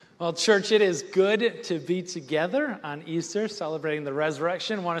Well, church, it is good to be together on Easter, celebrating the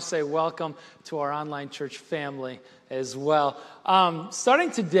resurrection. I want to say welcome to our online church family as well.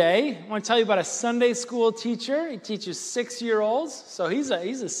 Starting today, I want to tell you about a Sunday school teacher. He teaches 6-year-olds, so he's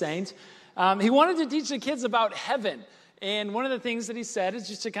a saint. He wanted to teach the kids about heaven. And one of the things that he said is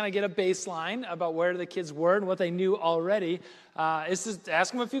just to kind of get a baseline about where the kids were and what they knew already, is to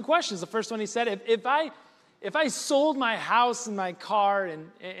ask them a few questions. The first one he said, if I sold my house and my car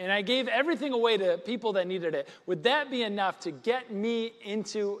and I gave everything away to people that needed it, would that be enough to get me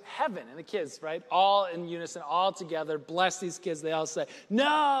into heaven? And the kids, right, all in unison, all together, bless these kids. They all say,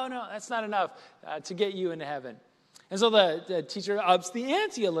 no, that's not enough to get you into heaven. And so the teacher ups the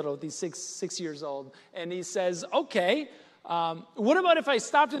ante a little with these six years old. And he says, okay, what about if I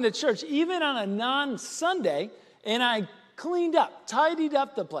stopped in the church, even on a non-Sunday, and I cleaned up, tidied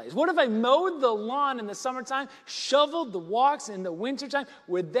up the place? What if I mowed the lawn in the summertime, shoveled the walks in the wintertime?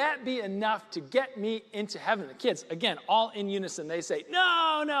 Would that be enough to get me into heaven? The kids, again, all in unison, they say,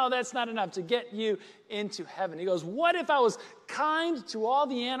 no, that's not enough to get you into heaven. He goes, what if I was kind to all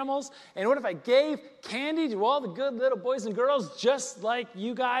the animals? And what if I gave candy to all the good little boys and girls just like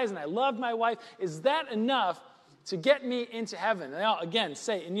you guys, and I loved my wife? Is that enough to get me into heaven? And they all, again,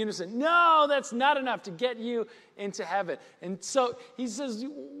 say in unison, no, that's not enough to get you into heaven. And so he says,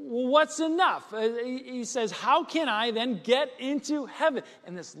 well, what's enough? He says, how can I then get into heaven?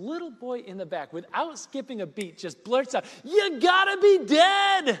 And this little boy in the back, without skipping a beat, just blurts out, you gotta be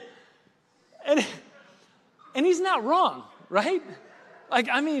dead. And he's not wrong, right?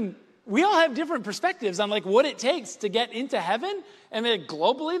 We all have different perspectives on what it takes to get into heaven. And then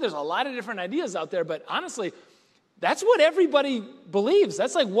globally, there's a lot of different ideas out there, but honestly, that's what everybody believes.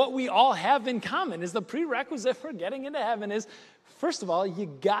 That's what we all have in common, is the prerequisite for getting into heaven is, first of all, you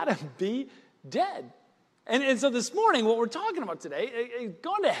gotta be dead. And so this morning, what we're talking about today,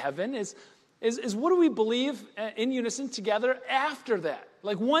 going to heaven, is what do we believe in unison together after that?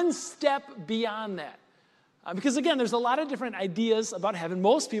 One step beyond that. Because again, there's a lot of different ideas about heaven.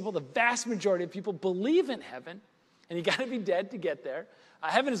 Most people, the vast majority of people, believe in heaven, and you gotta be dead to get there.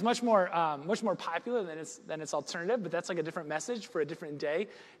 Heaven is much more popular than its alternative, but that's a different message for a different day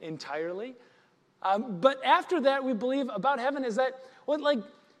entirely. But after that, we believe about heaven is that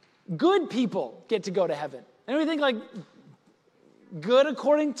good people get to go to heaven. And we think good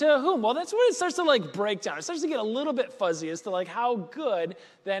according to whom? Well, that's where it starts to break down. It starts to get a little bit fuzzy as to how good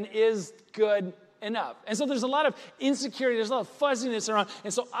then is good enough. And so there's a lot of insecurity, there's a lot of fuzziness around.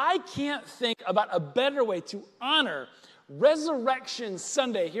 And so I can't think about a better way to honor Resurrection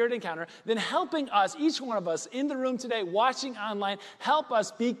Sunday here at Encounter than helping us, each one of us in the room today, watching online, help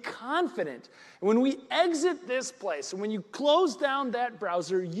us be confident. When we exit this place, and when you close down that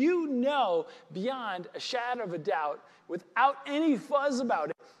browser, you know beyond a shadow of a doubt, without any fuzz about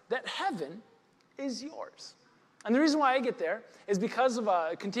it, that heaven is yours. And the reason why I get there is because of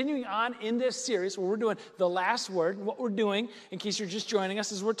continuing on in this series where we're doing the last word. And what we're doing, in case you're just joining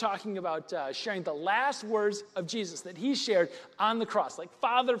us, is we're talking about sharing the last words of Jesus that he shared on the cross.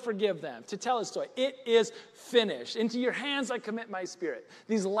 Father, forgive them, to tell his story. It is finished. Into your hands I commit my spirit.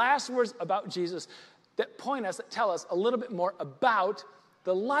 These last words about Jesus that point us, that tell us a little bit more about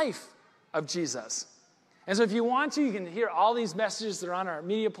the life of Jesus. And so if you want to, you can hear all these messages that are on our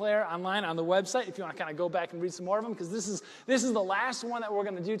media player online on the website if you want to kind of go back and read some more of them, because this is the last one that we're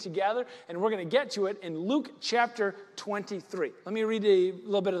going to do together, and we're going to get to it in Luke chapter 23. Let me read a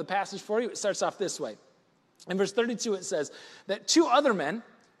little bit of the passage for you. It starts off this way. In verse 32 it says that 2 other men,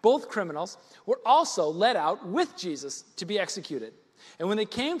 both criminals, were also led out with Jesus to be executed. And when they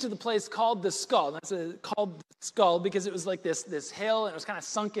came to the place called the Skull, that's called the Skull because it was this hill, and it was kind of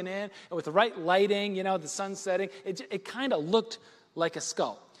sunken in, and with the right lighting, the sun setting, it kind of looked like a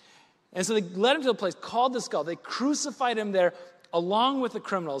skull. And so they led him to a place called the Skull. They crucified him there along with the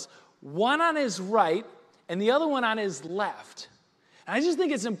criminals, one on his right and the other one on his left. And I just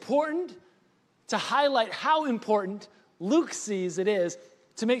think it's important to highlight how important Luke sees it is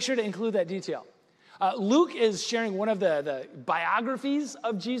to make sure to include that detail. Luke is sharing one of the biographies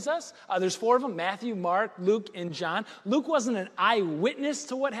of Jesus. There's 4 of them: Matthew, Mark, Luke, and John. Luke wasn't an eyewitness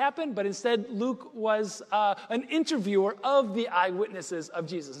to what happened, but instead Luke was an interviewer of the eyewitnesses of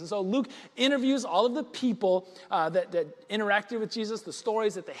Jesus. And so Luke interviews all of the people that interacted with Jesus, the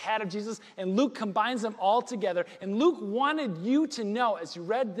stories that they had of Jesus, and Luke combines them all together. And Luke wanted you to know, as you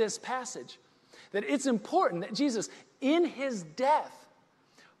read this passage, that it's important that Jesus, in his death,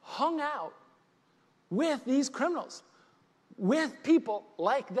 hung out with these criminals, with people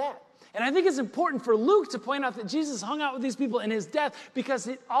like that. And I think it's important for Luke to point out that Jesus hung out with these people in his death because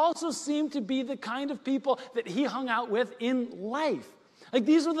it also seemed to be the kind of people that he hung out with in life. Like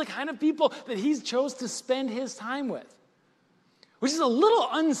these were the kind of people that he chose to spend his time with, which is a little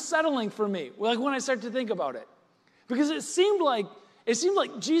unsettling for me, like when I start to think about it. Because it seemed like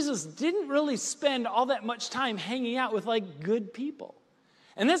Jesus didn't really spend all that much time hanging out with like good people.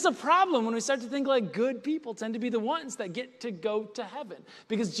 And that's a problem when we start to think like good people tend to be the ones that get to go to heaven.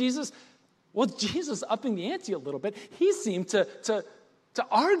 Because Jesus upping the ante a little bit, he seemed to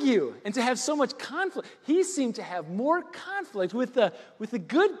argue and to have so much conflict. He seemed to have more conflict with the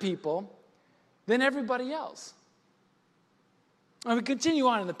good people than everybody else. And we continue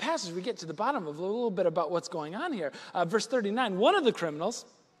on in the passage, we get to the bottom of a little bit about what's going on here. Verse 39, one of the criminals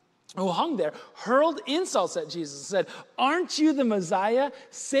who hung there hurled insults at Jesus and said, "Aren't you the Messiah?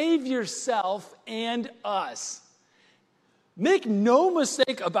 Save yourself and us." Make no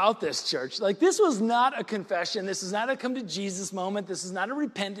mistake about this, church. Like, this was not a confession. This is not a come to Jesus moment. This is not a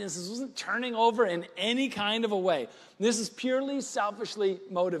repentance. This wasn't turning over in any kind of a way. This is purely selfishly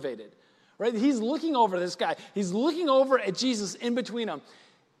motivated, right? He's looking over this guy. He's looking over at Jesus in between them.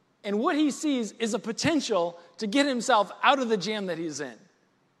 And what he sees is a potential to get himself out of the jam that he's in.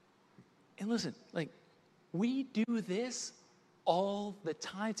 And listen, like, we do this all the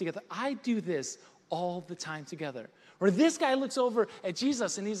time together. I do this all the time together. Where this guy looks over at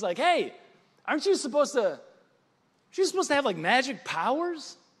Jesus and he's like, "Hey, aren't you supposed to have like magic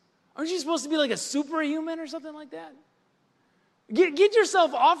powers? Aren't you supposed to be like a superhuman or something like that? Get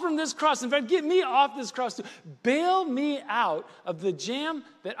yourself off from this cross. In fact, get me off this cross too. Bail me out of the jam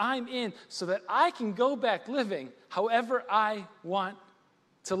that I'm in so that I can go back living however I want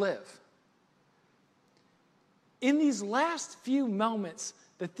to live." In these last few moments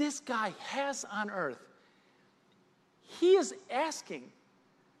that this guy has on earth, he is asking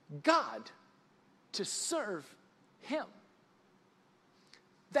God to serve him.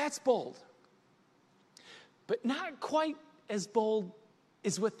 That's bold. But not quite as bold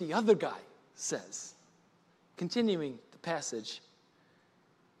as what the other guy says. Continuing the passage,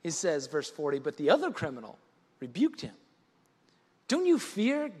 he says, verse 40, "But the other criminal rebuked him. 'Don't you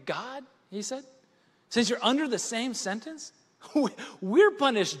fear God?' he said. 'Since you're under the same sentence? We're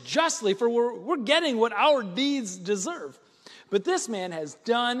punished justly for we're getting what our deeds deserve. But this man has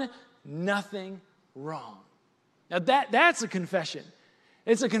done nothing wrong.'" Now that's a confession.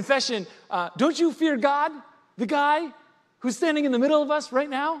 It's a confession. Don't you fear God, the guy who's standing in the middle of us right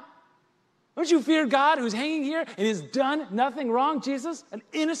now? Don't you fear God who's hanging here and has done nothing wrong, Jesus? An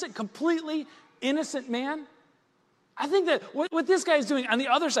innocent, completely innocent man? I think that what this guy is doing on the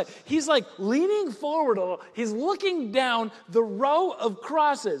other side, he's like leaning forward a little. He's looking down the row of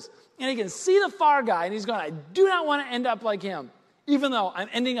crosses, and he can see the far guy, and he's going, "I do not want to end up like him, even though I'm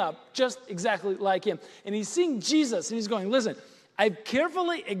ending up just exactly like him." And he's seeing Jesus, and he's going, "Listen, I've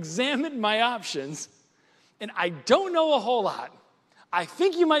carefully examined my options, and I don't know a whole lot. I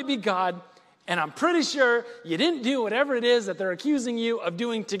think you might be God, and I'm pretty sure you didn't do whatever it is that they're accusing you of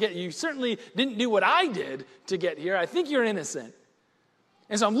doing to get. You certainly didn't do what I did to get here. I think you're innocent."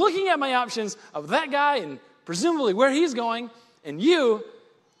 And so I'm looking at my options of that guy and presumably where he's going and you,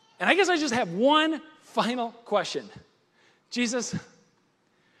 and I guess I just have one final question. Jesus,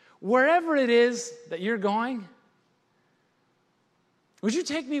 wherever it is that you're going, would you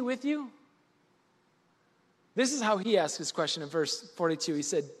take me with you? This is how he asked his question in verse 42. He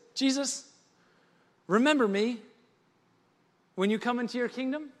said, "Jesus, remember me when you come into your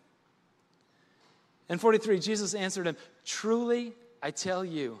kingdom?" And 43, Jesus answered him, "Truly, I tell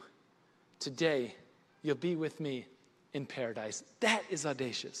you, today you'll be with me in paradise." That is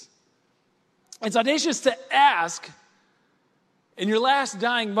audacious. It's audacious to ask in your last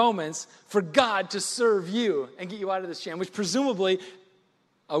dying moments for God to serve you and get you out of this jam, which presumably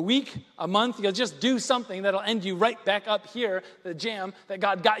a week, a month, you'll just do something that'll end you right back up here, the jam that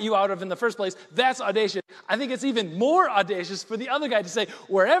God got you out of in the first place. That's audacious. I think it's even more audacious for the other guy to say,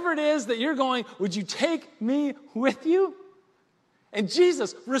 "Wherever it is that you're going, would you take me with you?" And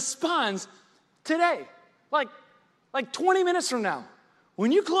Jesus responds today, like 20 minutes from now.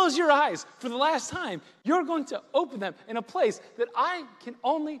 When you close your eyes for the last time, you're going to open them in a place that I can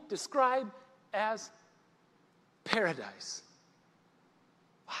only describe as paradise.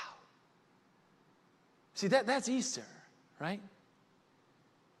 See, that's Easter, right?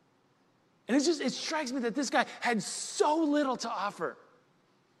 And it strikes me that this guy had so little to offer.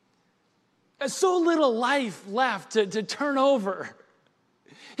 So little life left to turn over.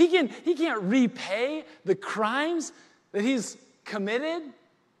 He can't repay the crimes that he's committed.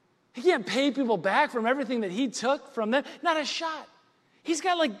 He can't pay people back from everything that he took from them. Not a shot. He's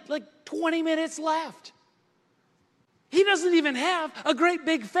got like 20 minutes left. He doesn't even have a great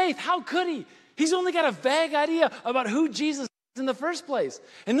big faith. How could he? He's only got a vague idea about who Jesus is. in the first place.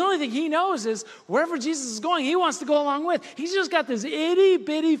 And the only thing he knows is wherever Jesus is going, he wants to go along with. He's just got this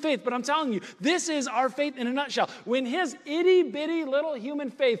itty-bitty faith. But I'm telling you, this is our faith in a nutshell. When his itty-bitty little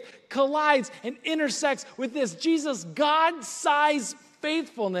human faith collides and intersects with this Jesus God-sized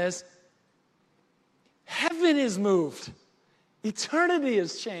faithfulness, heaven is moved. Eternity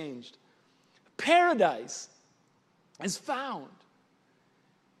is changed. Paradise is found.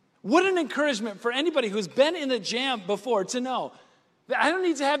 What an encouragement for anybody who's been in the jam before to know that I don't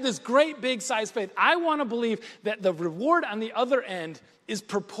need to have this great big size faith. I want to believe that the reward on the other end is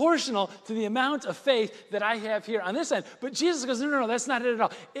proportional to the amount of faith that I have here on this end. But Jesus goes, no, that's not it at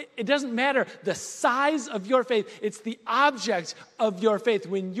all. It doesn't matter the size of your faith. It's the object of your faith.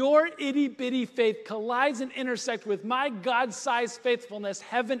 When your itty-bitty faith collides and intersects with my God-sized faithfulness,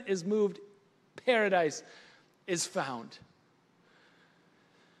 heaven is moved, paradise is found.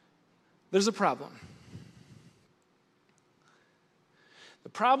 There's a problem. The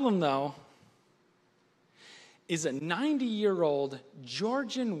problem, though, is a 90-year-old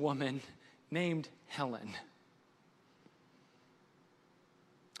Georgian woman named Helen.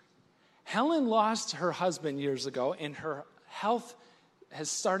 Helen lost her husband years ago, and her health has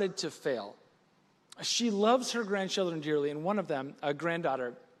started to fail. She loves her grandchildren dearly, and one of them, a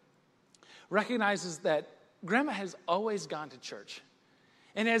granddaughter, recognizes that Grandma has always gone to church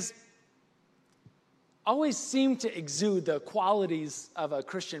and has always seemed to exude the qualities of a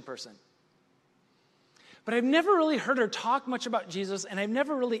Christian person. But I've never really heard her talk much about Jesus, and I've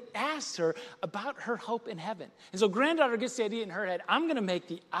never really asked her about her hope in heaven. And so granddaughter gets the idea in her head, I'm going to make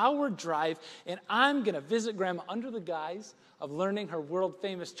the hour drive, and I'm going to visit Grandma under the guise of learning her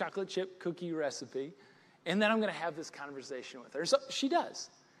world-famous chocolate chip cookie recipe, and then I'm going to have this conversation with her. So she does.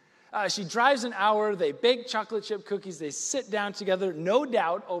 She drives an hour, they bake chocolate chip cookies, they sit down together, no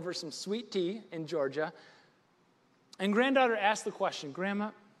doubt over some sweet tea in Georgia. And granddaughter asks the question,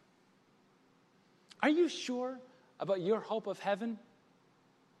 Grandma, are you sure about your hope of heaven?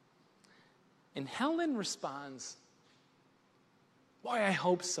 And Helen responds, boy, I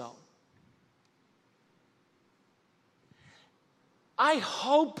hope so. I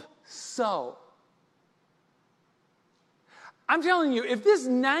hope so. I'm telling you, if this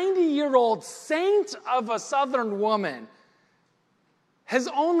 90-year-old saint of a Southern woman has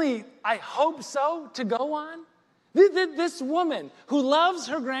only, I hope so, to go on, this woman who loves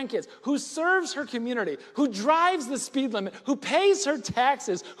her grandkids, who serves her community, who drives the speed limit, who pays her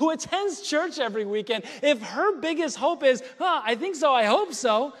taxes, who attends church every weekend, if her biggest hope is, I think so, I hope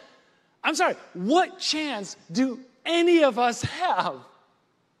so, I'm sorry, what chance do any of us have?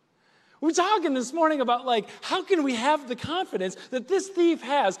 We're talking this morning about, how can we have the confidence that this thief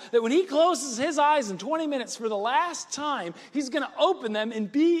has, that when he closes his eyes in 20 minutes for the last time, he's going to open them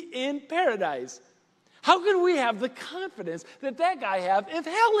and be in paradise? How can we have the confidence that guy have if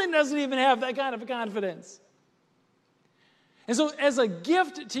Helen doesn't even have that kind of a confidence? And so as a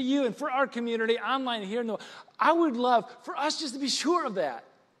gift to you and for our community online here in the world, I would love for us just to be sure of that.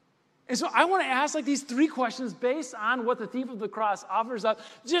 And so I want to ask these three questions based on what the thief of the cross offers up,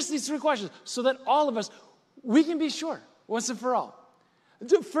 just these three questions, so that all of us, we can be sure once and for all.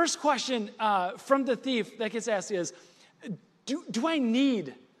 The first question from the thief that gets asked is, do I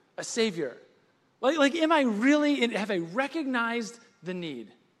need a Savior? Am I really, have I recognized the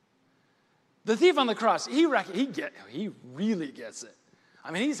need? The thief on the cross, he really gets it.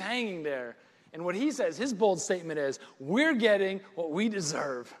 I mean, he's hanging there, and what he says, his bold statement is, we're getting what we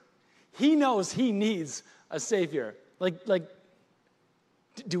deserve. He knows he needs a Savior.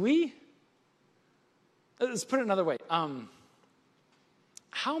 Do we? Let's put it another way.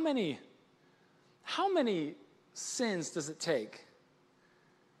 How many sins does it take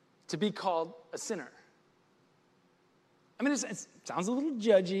to be called a sinner? I mean, it sounds a little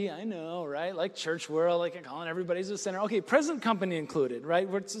judgy, I know, right? Like church world, calling everybody's a sinner. Okay, present company included, right?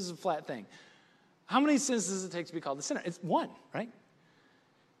 This is a flat thing. How many sins does it take to be called a sinner? It's one, right?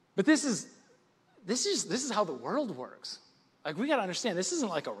 But this is how the world works. We got to understand, this isn't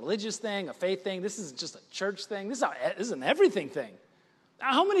a religious thing, a faith thing. This isn't just a church thing. This is an everything thing.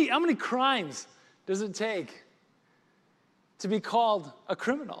 How many crimes does it take to be called a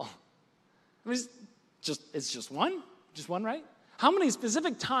criminal? I mean, it's just one, right? How many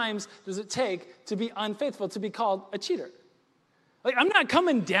specific times does it take to be unfaithful, to be called a cheater? I'm not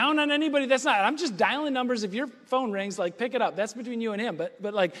coming down on anybody. That's not. I'm just dialing numbers. If your phone rings, pick it up. That's between you and him.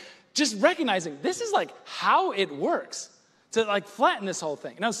 But just recognizing this is how it works to flatten this whole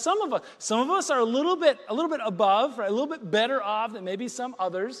thing. Now, some of us are a little bit above, right? A little bit better off than maybe some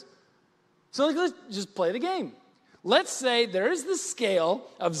others. So let's just play the game. Let's say there is this scale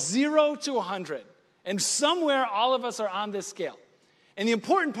of 0 to 100. And somewhere all of us are on this scale. And the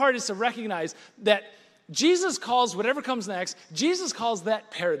important part is to recognize that Jesus calls whatever comes next, Jesus calls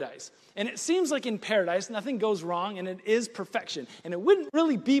that paradise. And it seems like in paradise, nothing goes wrong, and it is perfection. And it wouldn't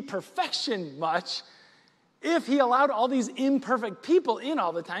really be perfection much if he allowed all these imperfect people in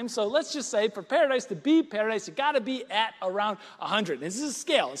all the time. So let's just say for paradise to be paradise, you got to be at around 100. This is a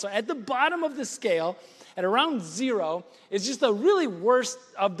scale. So at the bottom of the scale, at around 0, is just the really worst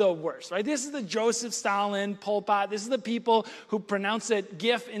of the worst, right? This is the Joseph Stalin, Pol Pot. This is the people who pronounce it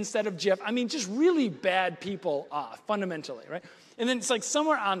GIF instead of GIF. I mean, just really bad people fundamentally, right? And then it's like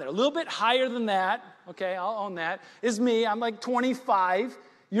somewhere on there, a little bit higher than that, okay, I'll own that, is me. I'm like 25.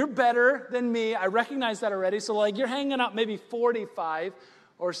 You're better than me. I recognize that already. So like you're hanging out maybe 45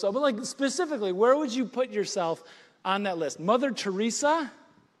 or so. But like specifically, where would you put yourself on that list? Mother Teresa,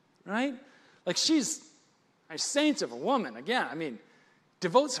 right? Like she's a saint of a woman. Again, I mean,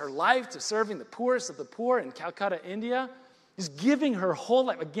 devotes her life to serving the poorest of the poor in Calcutta, India. Is giving her whole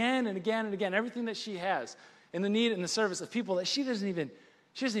life again and again and again, everything that she has in the need and the service of people that she doesn't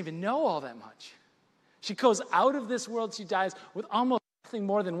even know all that much. She goes out of this world, she dies with almost nothing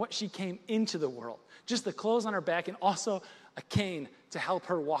more than what she came into the world. Just the clothes on her back and also a cane to help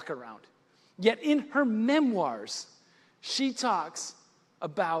her walk around. Yet in her memoirs, she talks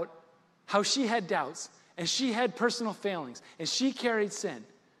about how she had doubts and she had personal failings and she carried sin.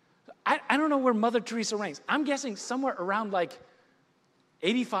 I don't know where Mother Teresa ranks. I'm guessing somewhere around like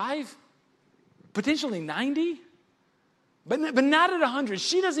 85, potentially 90, but not at 100.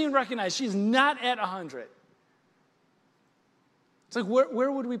 She doesn't even recognize she's not at 100. It's like,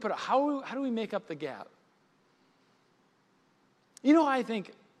 where would we put it? How do we make up the gap? You know, I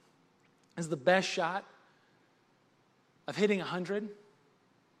think is the best shot of hitting 100?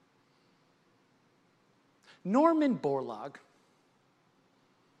 Norman Borlaug.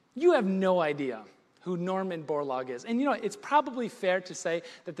 You have no idea who Norman Borlaug is. And you know, it's probably fair to say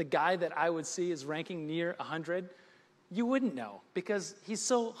that the guy that I would see is ranking near 100, you wouldn't know because he's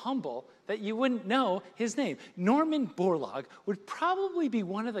so humble that you wouldn't know his name. Norman Borlaug would probably be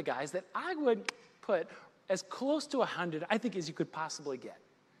one of the guys that I would put as close to 100, I think, as you could possibly get.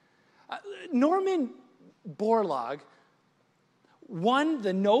 Norman Borlaug won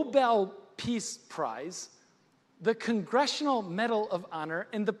the Nobel Peace Prize, the Congressional Medal of Honor,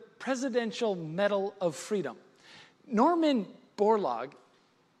 and the Presidential Medal of Freedom. Norman Borlaug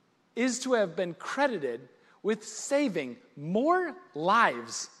is to have been credited with saving more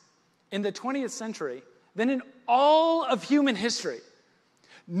lives in the 20th century than in all of human history.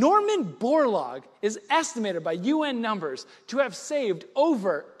 Norman Borlaug is estimated by UN numbers to have saved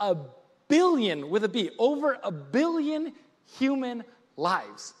over 1 billion, with a B, over 1 billion human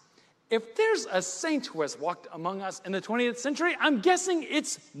lives. If there's a saint who has walked among us in the 20th century, I'm guessing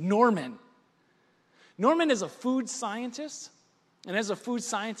it's Norman. Norman is a food scientist, and as a food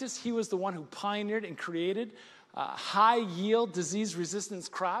scientist, he was the one who pioneered and created high-yield, disease-resistant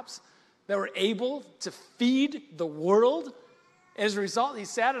crops that were able to feed the world. As a result, he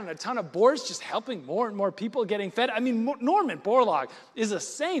sat on a ton of boards just helping more and more people getting fed. I mean, Norman Borlaug is a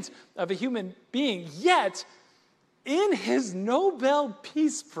saint of a human being, yet in his Nobel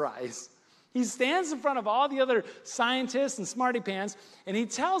Peace Prize, he stands in front of all the other scientists and smarty pants, and he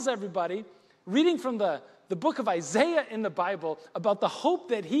tells everybody, reading from the book of Isaiah in the Bible, about the hope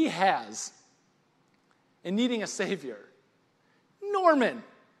that he has in needing a Savior. Norman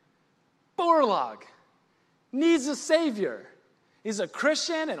Borlaug needs a Savior. He's a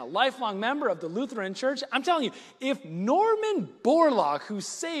Christian and a lifelong member of the Lutheran Church. I'm telling you, if Norman Borlaug, who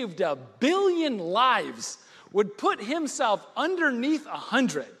saved 1 billion lives, would put himself underneath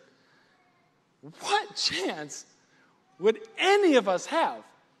 100, what chance would any of us have?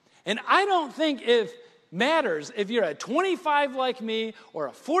 And I don't think it matters if you're a 25 like me, or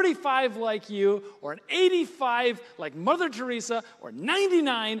a 45 like you, or an 85 like Mother Teresa, or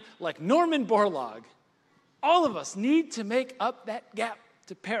 99 like Norman Borlaug. All of us need to make up that gap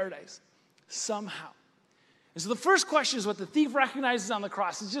to paradise somehow. And so the first question is what the thief recognizes on the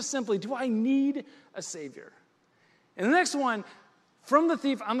cross is just simply, do I need a Savior? And the next one, from the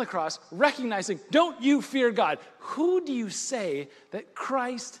thief on the cross, recognizing, don't you fear God? Who do you say that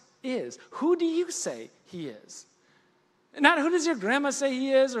Christ is? Who do you say he is? Not who does your grandma say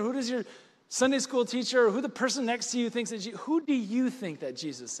he is, or who does your Sunday school teacher, or who the person next to you thinks that who do you think that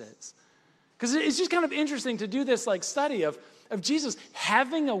Jesus is? Because it's just kind of interesting to do this like study of Jesus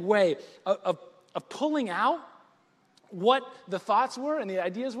having a way of pulling out what the thoughts were and the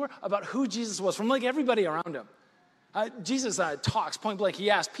ideas were about who Jesus was from like everybody around him. Jesus talks point blank. He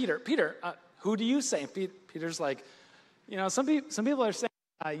asked Peter, who do you say? And Peter's like, you know, some people are saying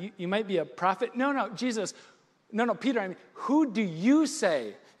you might be a prophet. No, Jesus. No, Peter, who do you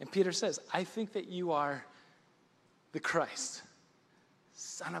say? And Peter says, I think that you are the Christ,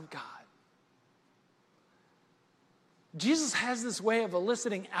 Son of God. Jesus has this way of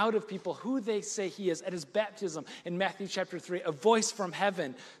eliciting out of people who they say he is. At his baptism in Matthew chapter 3, a voice from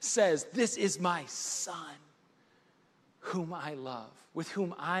heaven says, this is my Son, whom I love, with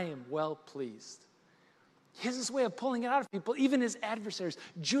whom I am well pleased. He has this way of pulling it out of people, even his adversaries.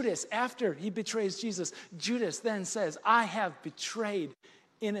 Judas, after he betrays Jesus, Judas then says, I have betrayed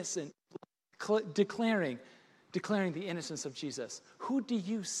innocent, declaring the innocence of Jesus. Who do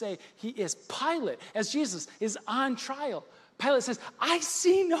you say he is? Pilate, as Jesus is on trial, Pilate says, I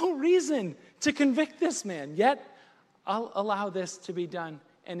see no reason to convict this man, yet I'll allow this to be done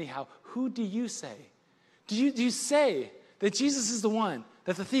anyhow. Who do you say? Do you say that Jesus is the one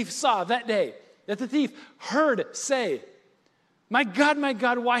that the thief saw that day, that the thief heard say, my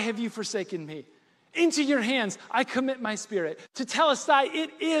God, why have you forsaken me? Into your hands I commit my spirit. Tetelestai, it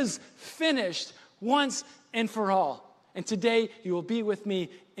is finished once and for all. And today you will be with me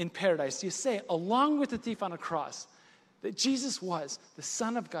in paradise. You say, along with the thief on a cross, that Jesus was the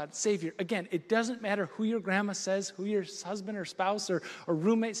Son of God, Savior. Again, it doesn't matter who your grandma says, who your husband or spouse or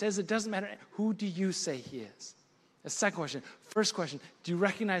roommate says. It doesn't matter. Who do you say he is? The second question. First question, do you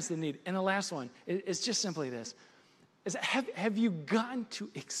recognize the need? And the last one is just simply this. Is have you gotten to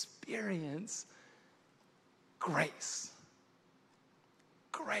experience grace?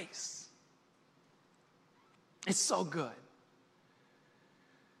 Grace. It's so good.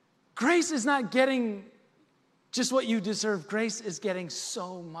 Grace is not getting just what you deserve. Grace is getting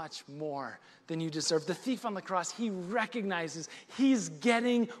so much more than you deserve. The thief on the cross, he recognizes he's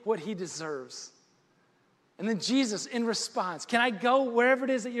getting what he deserves. And then Jesus, in response, can I go wherever it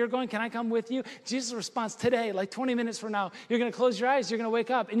is that you're going? Can I come with you? Jesus responds, today, like 20 minutes from now, you're going to close your eyes, you're going to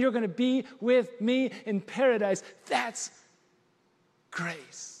wake up, and you're going to be with me in paradise. That's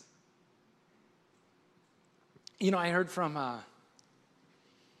grace. You know, I heard from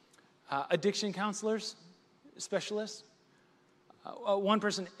addiction counselors, specialists. One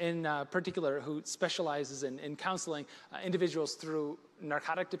person in particular who specializes in counseling individuals through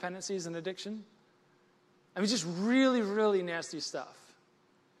narcotic dependencies and addiction. Just really, really nasty stuff.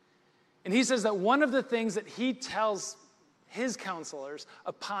 And he says that one of the things that he tells his counselors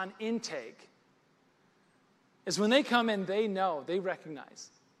upon intake is when they come in, they know, they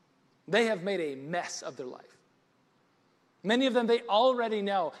recognize they have made a mess of their life. Many of them, they already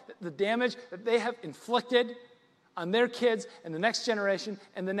know that the damage that they have inflicted on their kids and the next generation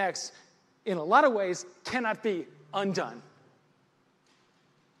and the next, in a lot of ways, cannot be undone.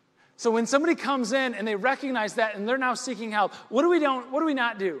 So when somebody comes in and they recognize that and they're now seeking help, what do we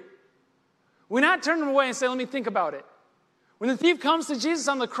not do? We not turn them away and say, let me think about it. When the thief comes to Jesus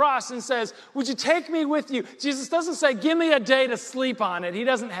on the cross and says, would you take me with you? Jesus doesn't say, give me a day to sleep on it. He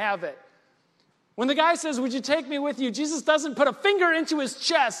doesn't have it. When the guy says, would you take me with you? Jesus doesn't put a finger into his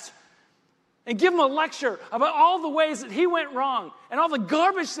chest and give him a lecture about all the ways that he went wrong and all the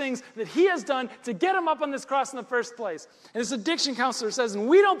garbage things that he has done to get him up on this cross in the first place. And this addiction counselor says, and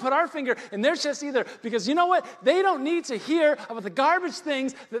we don't put our finger in their chest either, because you know what? They don't need to hear about the garbage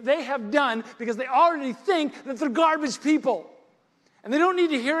things that they have done because they already think that they're garbage people. And they don't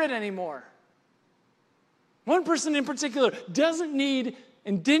need to hear it anymore. One person in particular doesn't need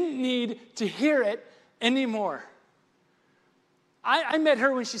and didn't need to hear it anymore. I met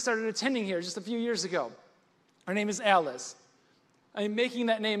her when she started attending here just a few years ago. Her name is Alice. I'm making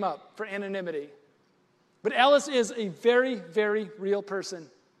that name up for anonymity. But Alice is a very, very real person.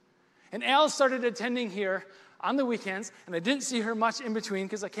 And Alice started attending here on the weekends, and I didn't see her much in between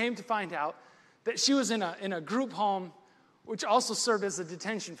because I came to find out that she was in a group home which also served as a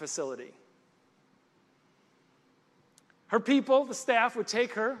detention facility. Her people, the staff,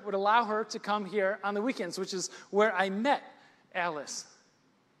 would allow her to come here on the weekends, which is where I met Alice.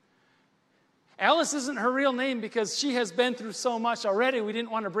 Alice isn't her real name because she has been through so much already. We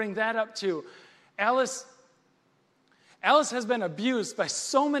didn't want to bring that up too. Alice has been abused by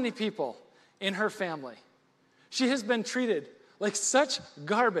so many people in her family. She has been treated like such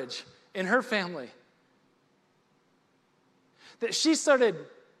garbage in her family that she started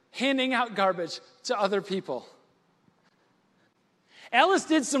handing out garbage to other people. Alice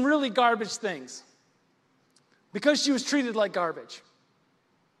did some really garbage things because she was treated like garbage.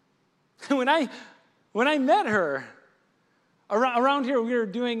 When I met her, around here we were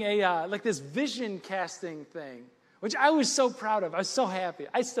doing like this vision casting thing, which I was so proud of. I was so happy.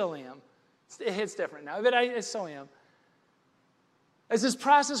 I still am. It's different now, but I still am. It's this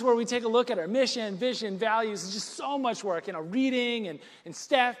process where we take a look at our mission, vision, values. It's just so much work, reading and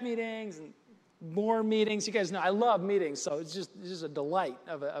staff meetings and more meetings. You guys know I love meetings, so it's just a delight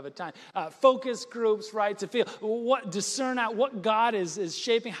of a time. Focus groups, right, to feel discern out what God is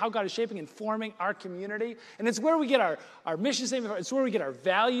shaping, how God is shaping and forming our community. And it's where we get our mission statement. It's where we get our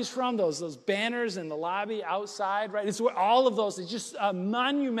values from, those banners in the lobby outside, right? It's where all of those, it's just a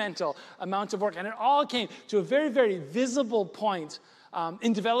monumental amount of work. And it all came to a very, very visible point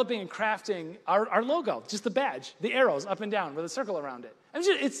in developing and crafting our logo, just the badge, the arrows up and down with a circle around it.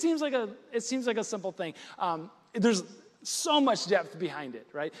 It seems like a simple thing. There's so much depth behind it,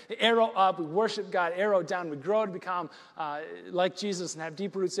 right? The arrow up, we worship God. Arrow down, we grow to become like Jesus and have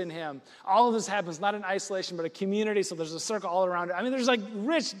deep roots in Him. All of this happens not in isolation, but a community. So there's a circle all around it. There's like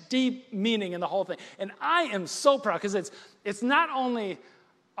rich, deep meaning in the whole thing. And I am so proud because it's not only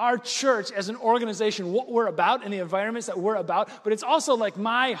our church as an organization, what we're about and the environments that we're about, but it's also like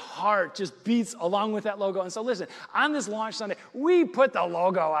my heart just beats along with that logo. And so listen, on this launch Sunday, we put the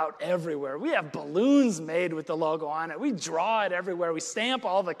logo out everywhere. We have balloons made with the logo on it. We draw it everywhere. We stamp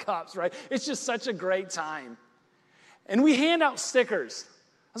all the cups, right? It's just such a great time. And we hand out stickers.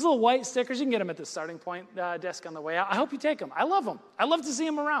 Those little white stickers, you can get them at the starting point desk on the way out. I hope you take them. I love them. I love to see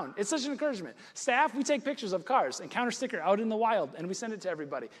them around. It's such an encouragement. Staff, we take pictures of cars and counter sticker out in the wild, and we send it to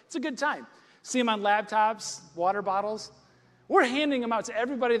everybody. It's a good time. See them on laptops, water bottles. We're handing them out to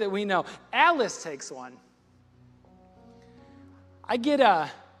everybody that we know. Alice takes one. I get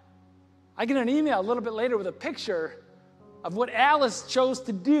an email a little bit later with a picture of what Alice chose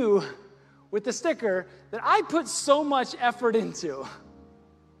to do with the sticker that I put so much effort into.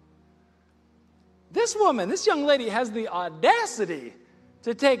 This woman, this young lady, has the audacity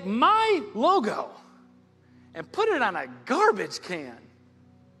to take my logo and put it on a garbage can.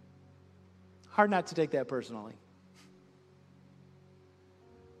 Hard not to take that personally.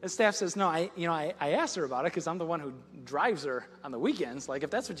 The staff says, no, I asked her about it because I'm the one who drives her on the weekends. Like, if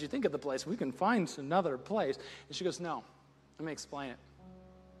that's what you think of the place, we can find another place. And she goes, no, let me explain it.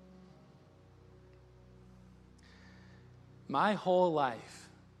 My whole life,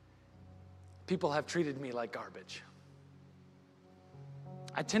 people have treated me like garbage.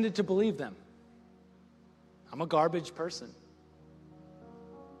 I tended to believe them. I'm a garbage person.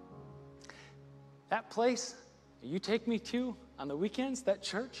 That place you take me to on the weekends, that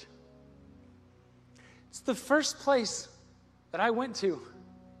church, it's the first place that I went to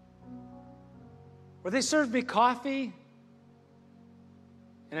where they served me coffee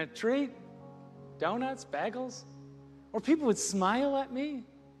and a treat, donuts, bagels, where people would smile at me,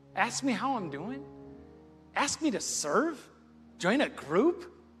 ask me how I'm doing, ask me to serve, join a group.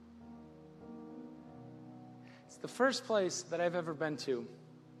 It's the first place that I've ever been to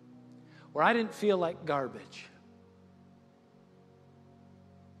where I didn't feel like garbage.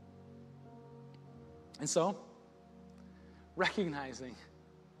 And so, recognizing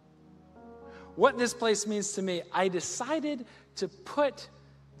what this place means to me, I decided to put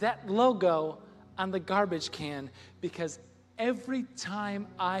that logo on the garbage can because every time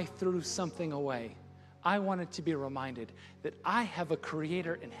I threw something away, I wanted to be reminded that I have a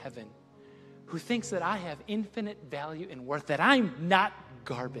creator in heaven who thinks that I have infinite value and worth, that I'm not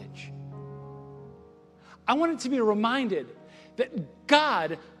garbage. I wanted to be reminded that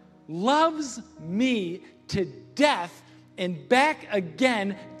God loves me to death and back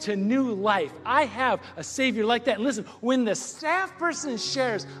again to new life. I have a Savior like that. And listen, when the staff person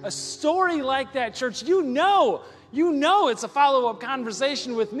shares a story like that, church, you know it's a follow-up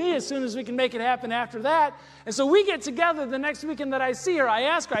conversation with me as soon as we can make it happen after that. And so we get together the next weekend that I see her. I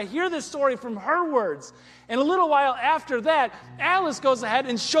ask her, I hear this story from her words. And a little while after that, Alice goes ahead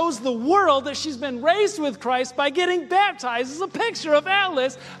and shows the world that she's been raised with Christ by getting baptized. It's a picture of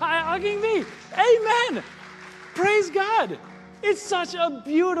Alice hugging me. Amen. Praise God. It's such a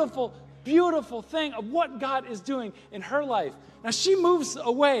beautiful, beautiful thing of what God is doing in her life. Now she moves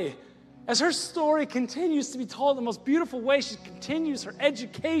away. As her story continues to be told in the most beautiful way, she continues her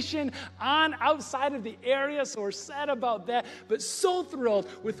education on outside of the area, so we're sad about that, but so thrilled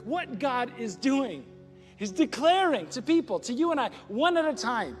with what God is doing. He's declaring to people, to you and I, one at a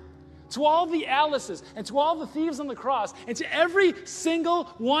time, to all the Alices and to all the thieves on the cross and to every single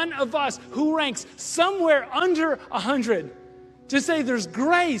one of us who ranks somewhere under 100, to say there's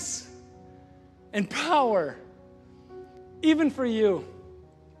grace and power, even for you.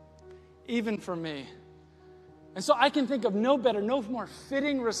 Even for me. And so I can think of no better, no more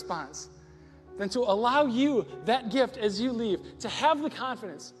fitting response than to allow you that gift as you leave, to have the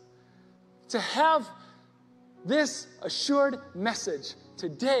confidence, to have this assured message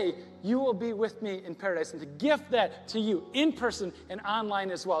today you will be with me in paradise, and to gift that to you in person and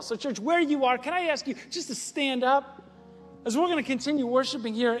online as well. So church, where you are, can I ask you just to stand up? As we're going to continue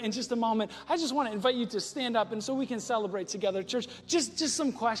worshiping here in just a moment, I just want to invite you to stand up and so we can celebrate together. Church, just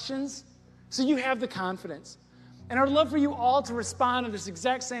some questions so you have the confidence. And I would love for you all to respond in this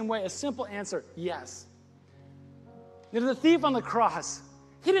exact same way, a simple answer, yes. The thief on the cross,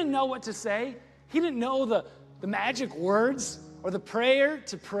 he didn't know what to say. He didn't know the magic words or the prayer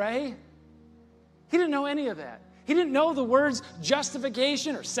to pray. He didn't know any of that. He didn't know the words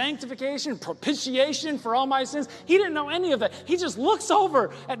justification or sanctification, propitiation for all my sins. He didn't know any of that. He just looks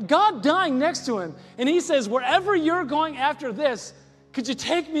over at God dying next to him, and he says, wherever you're going after this, could you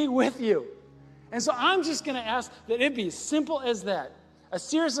take me with you? And so I'm just going to ask that it be as simple as that. A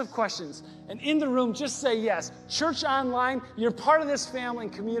series of questions. And in the room, just say yes. Church Online, you're part of this family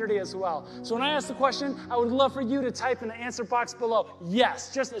and community as well. So when I ask the question, I would love for you to type in the answer box below,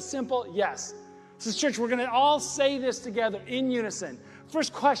 yes. Just a simple yes. So church, we're going to all say this together in unison.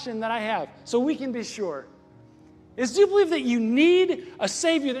 First question that I have, so we can be sure, is do you believe that you need a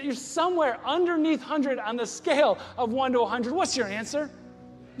Savior, that you're somewhere underneath 100 on the scale of 1 to 100? What's your answer?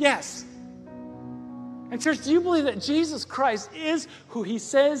 Yes. And church, do you believe that Jesus Christ is who he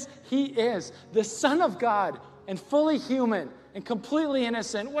says he is, the Son of God and fully human and completely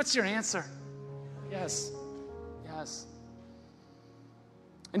innocent? What's your answer? Yes. Yes.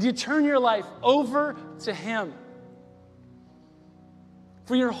 And do you turn your life over to him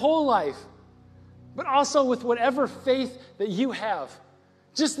for your whole life, but also with whatever faith that you have?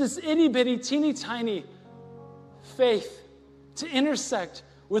 Just this itty-bitty, teeny-tiny faith to intersect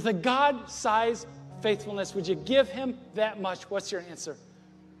with a God-sized faithfulness. Would you give him that much? What's your answer?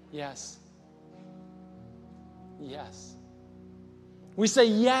 Yes. Yes. We say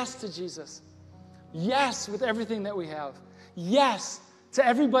yes to Jesus. Yes with everything that we have. Yes to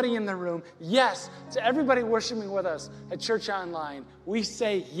everybody in the room. Yes to everybody worshiping with us at Church Online. We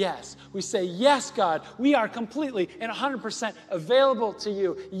say yes. We say, yes, God, we are completely and 100% available to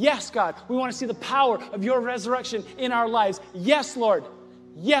you. Yes, God, we want to see the power of your resurrection in our lives. Yes, Lord.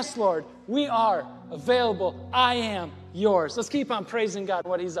 Yes, Lord, we are available. I am yours. Let's keep on praising God,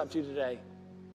 what he's up to today.